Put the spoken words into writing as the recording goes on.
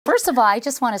first of all, I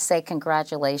just want to say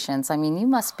congratulations. I mean, you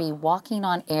must be walking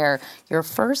on air. Your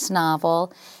first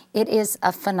novel, it is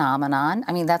a phenomenon.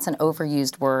 I mean, that's an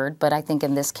overused word, but I think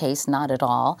in this case, not at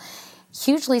all.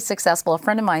 Hugely successful. A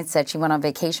friend of mine said she went on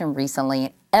vacation recently,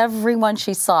 and everyone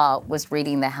she saw was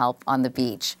reading The Help on the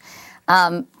beach.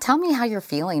 Tell me how you're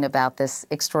feeling about this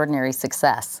extraordinary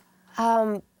success.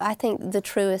 I think the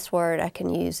truest word I can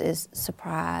use is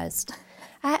surprised.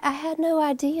 I had no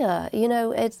idea. You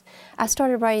know, I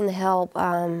started writing The Help,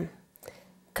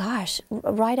 gosh,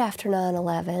 right after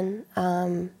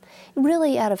 9/11.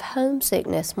 Really out of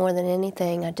homesickness more than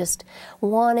anything. I just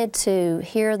wanted to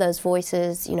hear those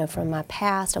voices, you know, from my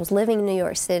past. I was living in New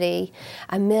York City.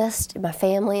 I missed my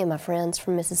family and my friends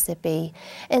from Mississippi.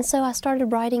 And so I started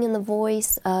writing in the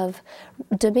voice of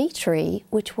Dimitri,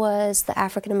 which was the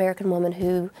African-American woman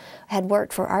who had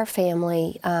worked for our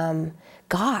family,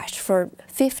 gosh, for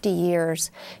 50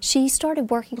 years. She started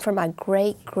working for my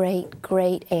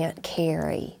great-great-great-aunt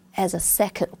Carrie as a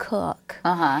second cook.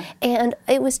 And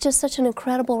it was just such an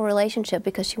incredible relationship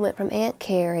because she went from Aunt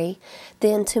Carrie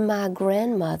then to my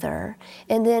grandmother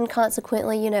and then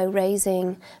consequently, you know,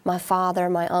 raising my father,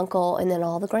 my uncle, and then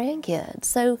all the grandkids.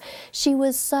 So she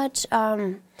was such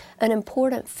an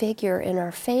important figure in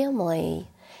our family.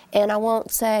 And I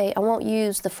won't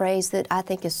use the phrase that I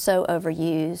think is so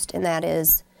overused, and that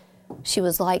is she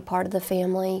was like part of the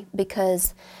family,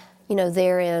 because you know,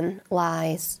 therein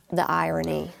lies the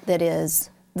irony that is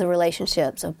the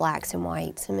relationships of blacks and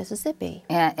whites in Mississippi.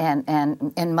 And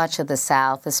in much of the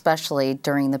South, especially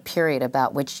during the period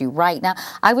about which you write. Now,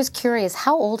 I was curious,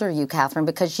 how old are you, Kathryn?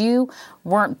 Because you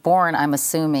weren't born, I'm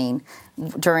assuming,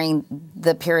 during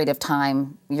the period of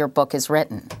time your book is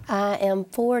written. I am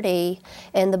 40,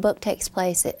 and the book takes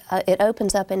place, it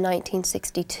opens up in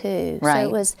 1962. Right. So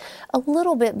it was a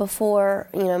little bit before,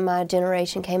 you know, my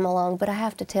generation came along, but I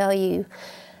have to tell you,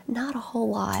 not a whole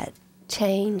lot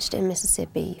changed in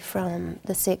Mississippi from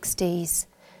the 60s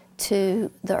to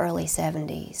the early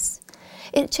 70s.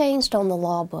 It changed on the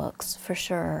law books, for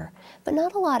sure, but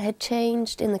not a lot had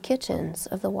changed in the kitchens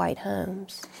of the white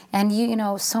homes. And you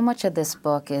know, so much of this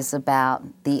book is about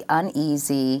the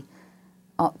uneasy,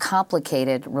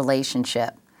 complicated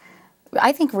relationship.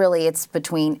 I think really it's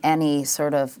between any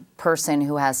sort of person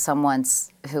who has someone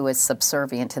who is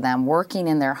subservient to them working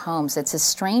in their homes. It's a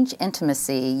strange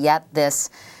intimacy, yet this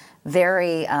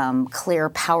very clear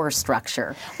power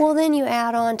structure. Well, then you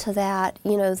add on to that,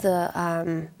 you know,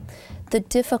 the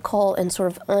difficult and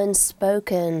sort of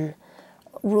unspoken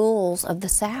rules of the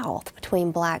South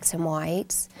between blacks and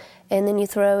whites, and then you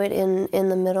throw it in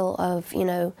the middle of, you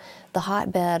know, the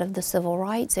hotbed of the civil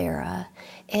rights era,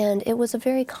 and it was a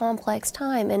very complex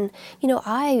time. And you know,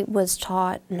 I was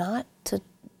taught not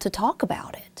to talk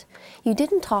about it. You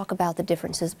didn't talk about the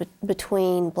differences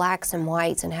between blacks and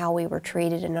whites and how we were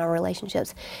treated in our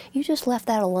relationships. You just left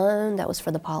that alone. That was for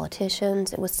the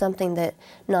politicians. It was something that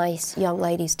nice young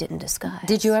ladies didn't discuss.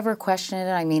 Did you ever question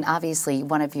it? I mean, obviously,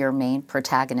 one of your main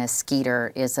protagonists,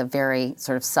 Skeeter, is a very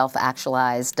sort of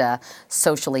self-actualized,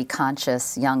 socially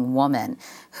conscious young woman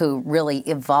who really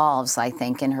evolves, I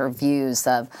think, in her views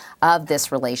of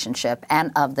this relationship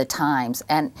and of the times.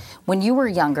 And when you were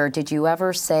younger, did you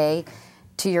ever say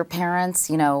to your parents,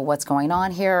 you know, what's going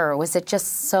on here, or was it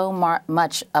just so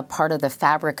much a part of the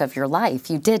fabric of your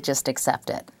life? You did just accept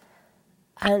it.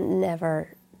 I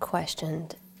never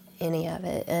questioned any of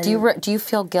it. And do you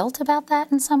feel guilt about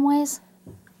that in some ways?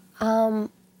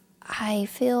 I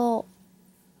feel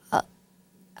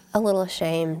a little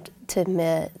ashamed to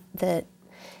admit that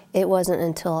it wasn't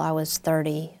until I was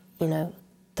 30, you know,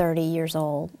 30 years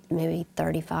old, maybe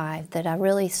 35, that I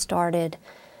really started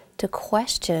to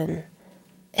question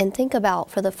and think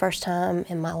about for the first time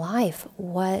in my life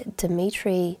what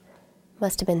Dimitri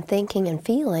must have been thinking and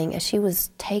feeling as she was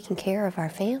taking care of our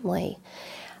family.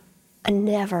 It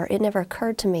never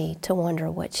occurred to me to wonder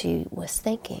what she was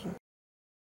thinking.